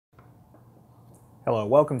Hello,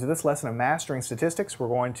 welcome to this lesson of Mastering Statistics. We're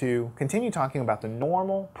going to continue talking about the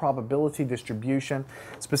normal probability distribution.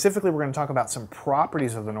 Specifically, we're going to talk about some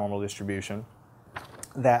properties of the normal distribution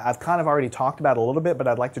that I've kind of already talked about a little bit, but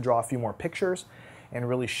I'd like to draw a few more pictures and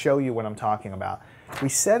really show you what I'm talking about. We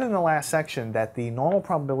said in the last section that the normal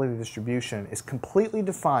probability distribution is completely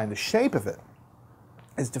defined, the shape of it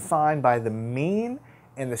is defined by the mean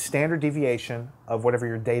and the standard deviation of whatever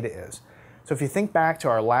your data is. So if you think back to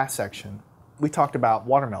our last section, we talked about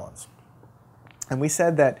watermelons. And we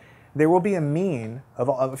said that there will be a mean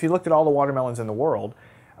of if you looked at all the watermelons in the world,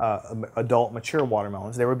 adult, mature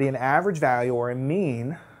watermelons, there would be an average value or a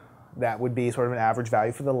mean that would be sort of an average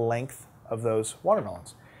value for the length of those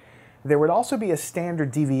watermelons. There would also be a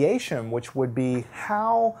standard deviation, which would be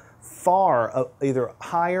how far, either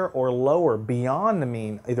higher or lower beyond the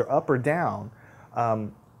mean, either up or down,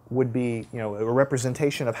 would be, a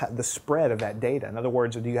representation of the spread of that data. In other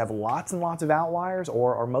words, do you have lots and lots of outliers,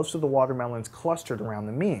 or are most of the watermelons clustered around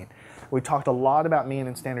the mean? We talked a lot about mean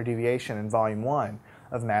and standard deviation in Volume 1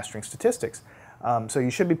 of Mastering Statistics. So you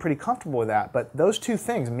should be pretty comfortable with that. But those two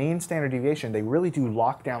things, mean, standard deviation, they really do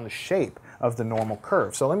lock down the shape of the normal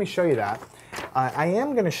curve. So let me show you that. I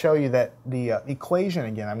am going to show you that the equation,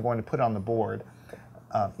 again, I'm going to put on the board.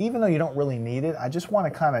 Even though you don't really need it, I just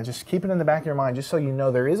want to kind of just keep it in the back of your mind just so you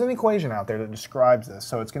know there is an equation out there that describes this.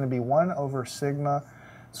 So it's going to be 1 over sigma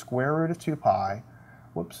square root of 2 pi,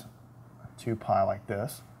 2 pi like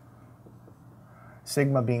this,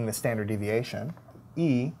 sigma being the standard deviation,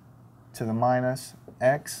 e to the minus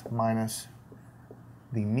x minus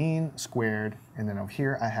the mean squared, and then over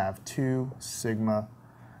here I have 2 sigma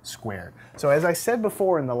squared. So as I said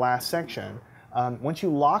before in the last section, once you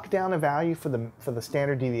lock down a value for the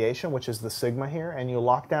standard deviation, which is the sigma here, and you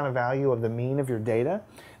lock down a value of the mean of your data,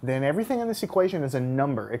 then everything in this equation is a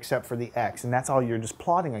number except for the x, and that's all you're just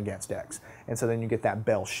plotting against x. And so then you get that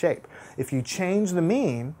bell shape. If you change the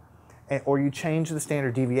mean, or you change the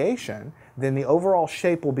standard deviation, then the overall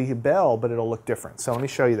shape will be a bell, but it'll look different. So let me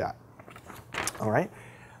show you that. All right,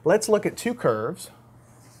 let's look at two curves.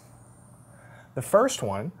 The first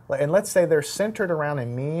one, and let's say they're centered around a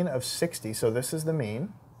mean of 60, so this is the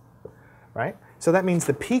mean, right? So that means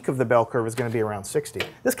the peak of the bell curve is going to be around 60.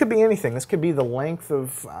 This could be anything. This could be the length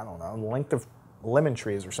of, I don't know, the length of lemon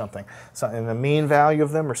trees or something. So, and the mean value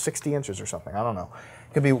of them are 60 inches or something. I don't know.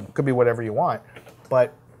 Could be whatever you want.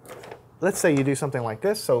 But let's say you do something like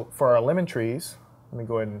this. So for our lemon trees, let me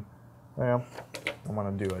go ahead and, well, I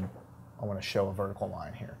want to show a vertical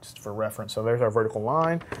line here, just for reference. So there's our vertical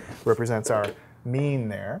line, represents our mean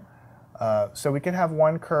there. So we can have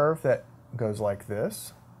one curve that goes like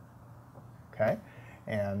this, okay?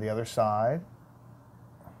 And the other side.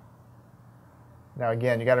 Now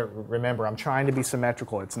again, you got to remember, I'm trying to be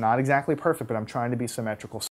symmetrical. It's not exactly perfect, but I'm trying to be symmetrical.